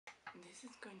this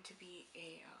is going to be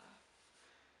a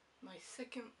my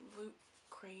second Loot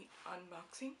Crate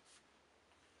unboxing.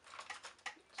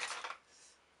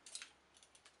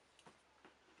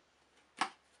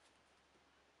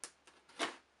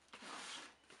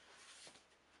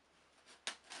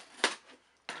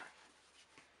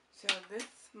 So this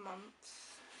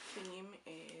month's theme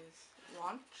is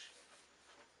launch.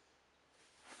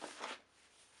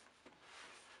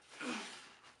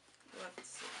 Let's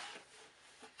see.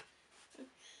 Oops.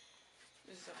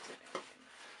 This is upside down again.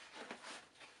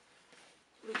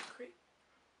 Loot Crate.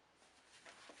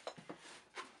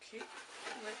 Okay,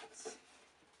 let's...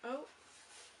 Oh!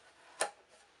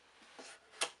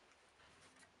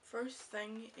 First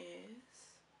thing is...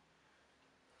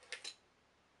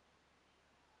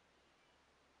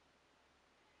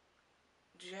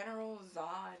 General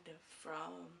Zod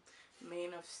from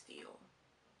Man of Steel.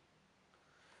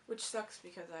 Which sucks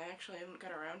because I actually haven't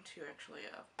got around to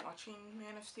watching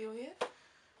Man of Steel yet.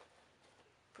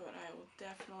 But I will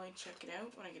definitely check it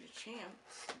out when I get a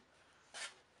chance.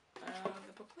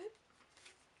 The booklet.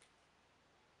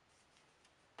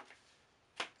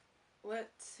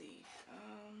 Let's see.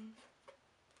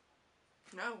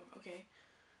 No, okay.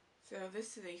 So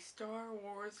this is a Star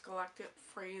Wars Galactic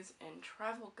Phrase and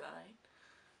Travel Guide.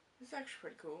 This is actually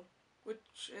pretty cool.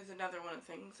 Which is another one of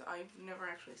the things. I've never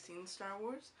actually seen Star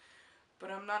Wars,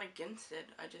 but I'm not against it.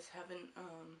 I just haven't,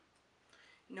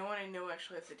 no one I know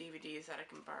actually has the DVDs that I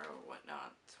can borrow or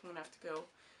whatnot. So I'm gonna have to go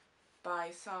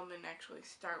buy some and actually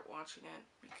start watching it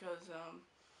because,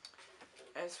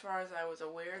 as far as I was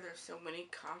aware, there's so many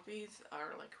copies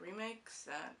or like remakes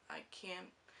that I can't,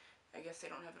 I guess they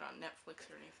don't have it on Netflix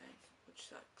or anything, which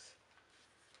sucks.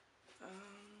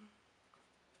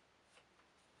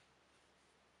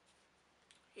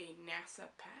 A NASA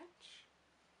patch.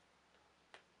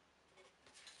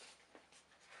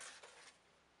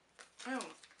 Oh,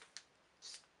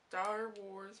 Star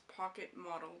Wars Pocket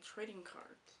Model Trading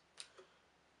Cards.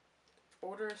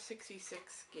 Order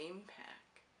 66 Game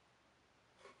Pack.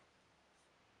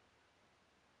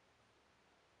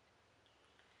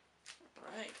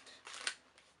 Alright.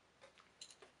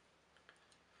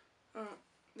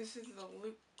 This is the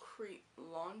Loot Crate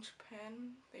launch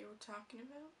pen they were talking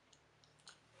about.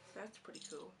 So that's pretty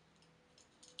cool.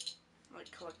 I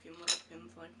like collecting little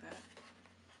pins like that.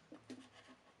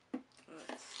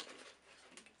 Let's see.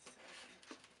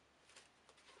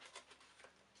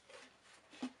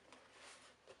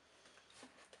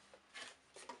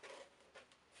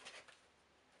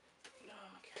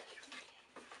 Oh gosh.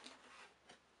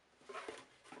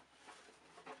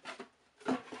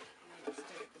 Let's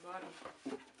stay at the bottom.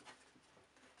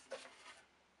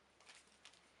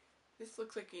 This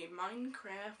looks like a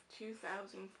Minecraft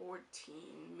 2014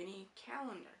 mini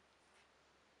calendar.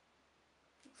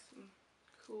 Some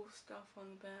cool stuff on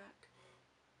the back.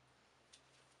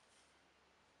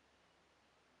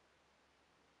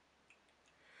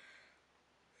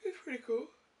 It's pretty cool.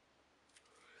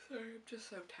 Sorry, I'm just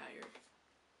so tired.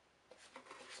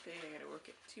 Today I gotta work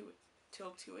at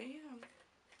till 2 a.m.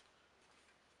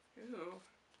 Ooh.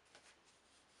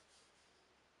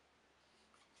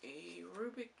 A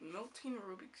melting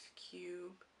Rubik's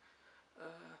Cube.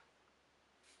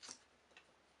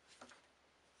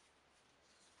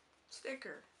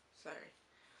 Sticker. Sorry.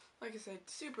 Like I said,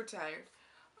 super tired.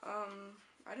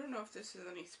 I don't know if this is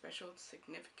any special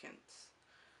significance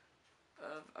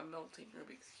of a melting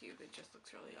Rubik's Cube. It just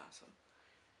looks really awesome.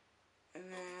 And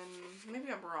then,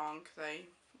 maybe I'm wrong because I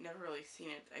never really seen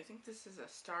it. I think this is a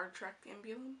Star Trek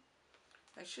emblem.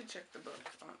 I should check the book,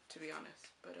 to be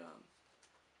honest. But,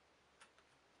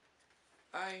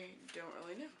 I don't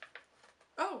really know.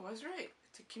 Oh, I was right.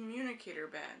 It's a communicator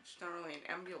badge. Not really an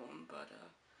emblem, but,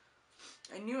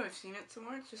 I knew I've seen it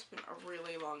somewhere. It's just been a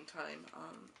really long time.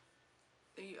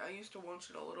 I used to watch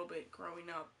it a little bit growing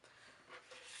up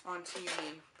on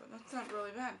TV, but that's not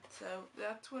really bad. So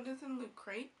that's what is in Loot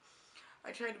Crate.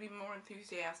 I try to be more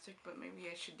enthusiastic, but maybe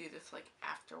I should do this like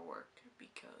after work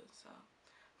because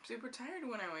I'm super tired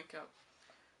when I wake up.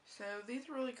 So these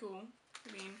are really cool.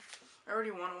 I mean, I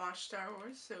already want to watch Star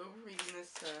Wars, so reading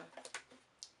this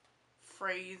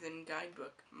phrase and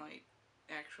guidebook might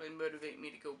actually motivate me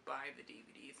to go buy the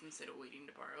DVDs instead of waiting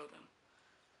to borrow them.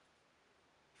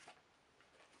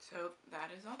 So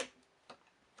that is all.